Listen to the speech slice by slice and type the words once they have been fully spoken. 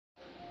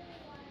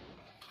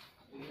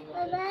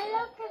Baba,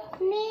 look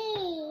at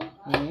me.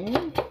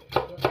 Hmm?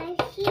 I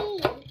see.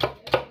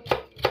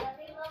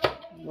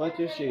 What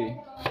you see?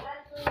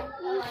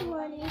 This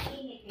one is.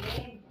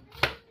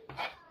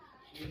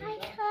 I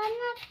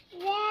cannot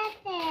get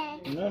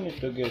it. No need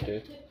to get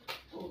it.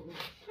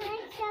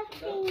 There's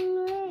something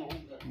new.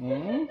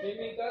 Hmm?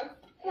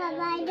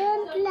 Baba, I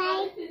don't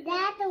like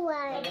that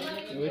one.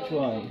 Which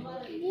one?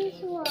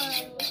 This one.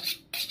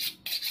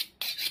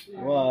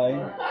 Why?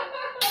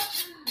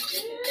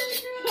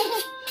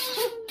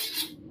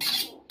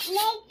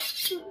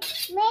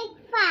 Make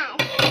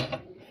fast.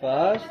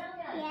 Fast?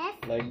 Yes.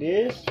 Like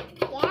this?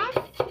 Yes.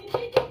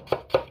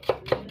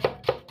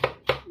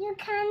 You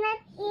cannot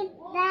eat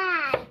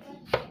that.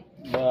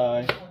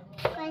 Why?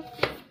 Because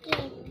it's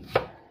skin.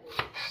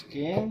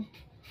 Skin?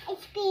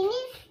 It's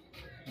finished?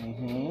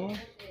 Mm-hmm.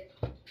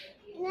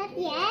 Not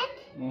yet.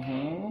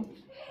 Mm-hmm.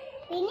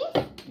 Finished?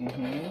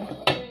 Mm-hmm.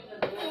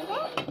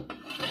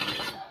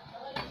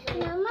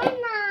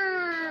 Mama.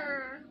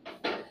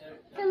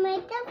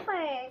 Tomato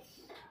first.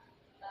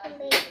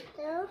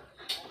 Tomato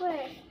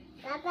first.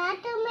 Papa,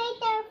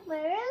 tomato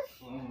first.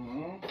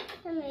 Mm-hmm.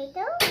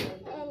 Tomato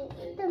and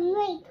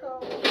tomato.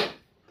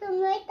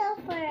 Tomato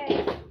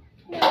first.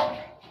 Look.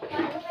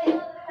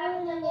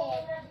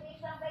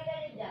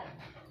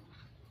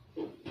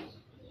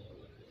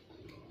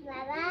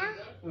 Baba,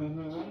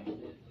 Mm-hmm.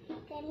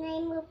 can I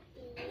move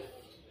this?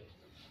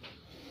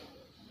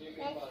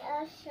 That's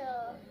also.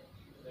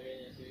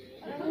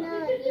 Oh no,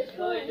 this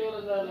one.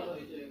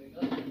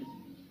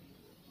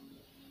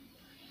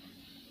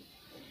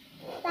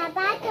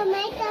 Baba,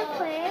 tomato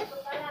first.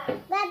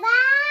 Baba!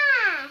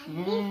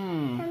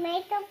 Mm.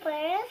 Tomato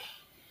first.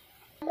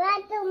 Baba,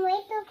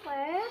 tomato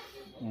first.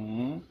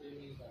 Mm-hmm.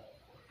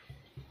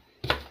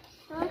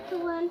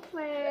 Not one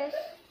first.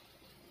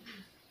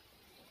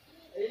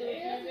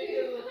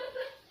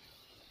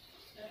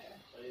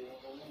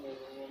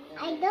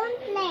 I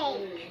don't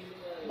like.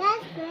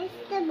 That's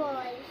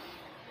vegetables.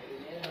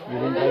 You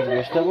don't like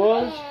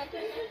vegetables?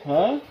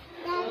 Huh?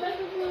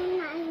 That's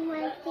when I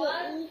want to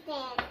eat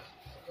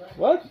it.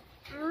 What?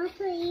 I want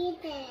to eat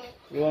it.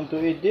 You want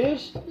to eat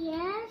this?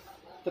 Yes?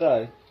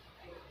 Try.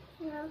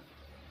 No.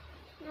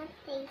 Not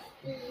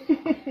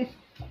tasty.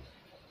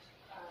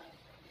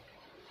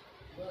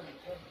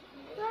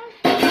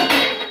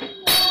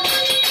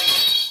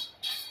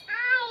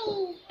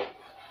 Ay!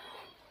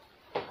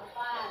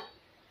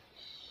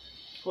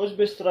 Who's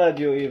beside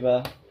you,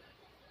 Eva?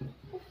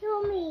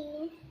 Show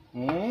me.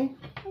 Hmm?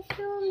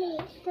 Show me.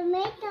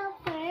 Tomato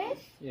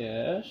first.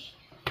 Yes.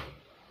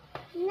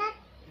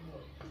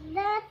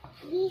 Not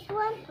this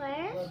one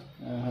first.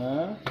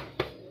 Uh-huh.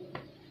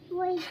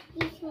 Why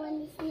this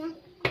one is not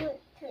good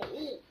to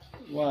eat?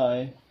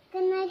 Why?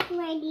 Can I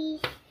try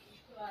this?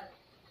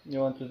 You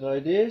want to try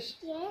this?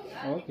 Yes.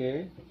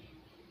 Okay.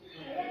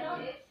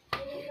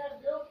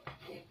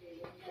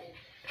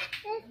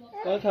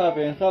 What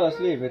happened? Khalas,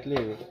 leave it, leave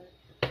it.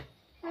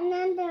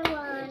 Another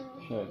one.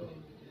 Good.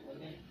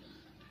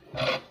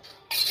 I like.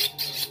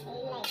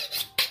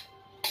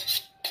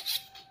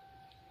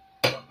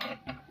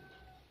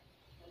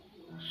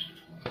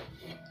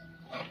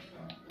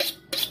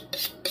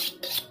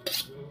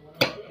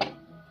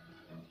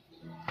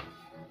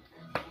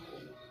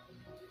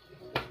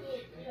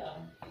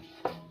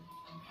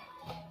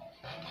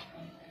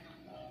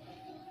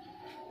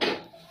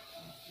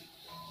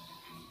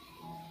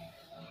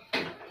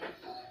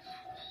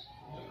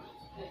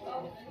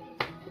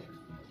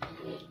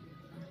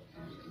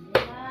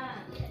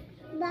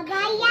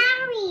 Baba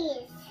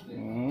Yaris.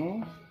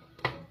 Hmm?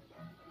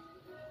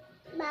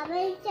 Baba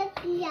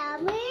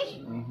Yaris.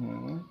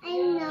 Mm-hmm. I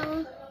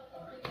know.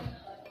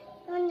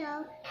 Oh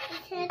no.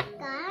 It's a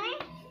car.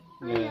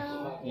 Oh Yes.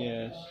 no.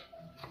 Yes.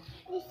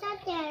 It's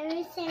a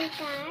terrorist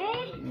car.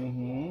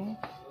 Mm-hmm.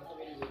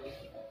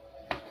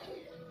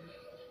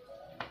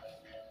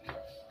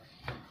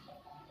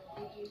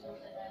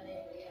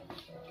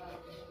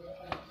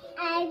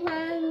 I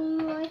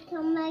want more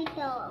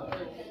tomato.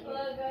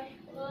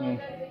 Hmm.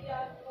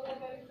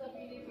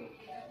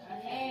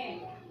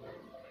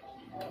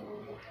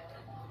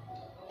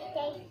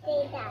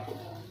 Tasty that.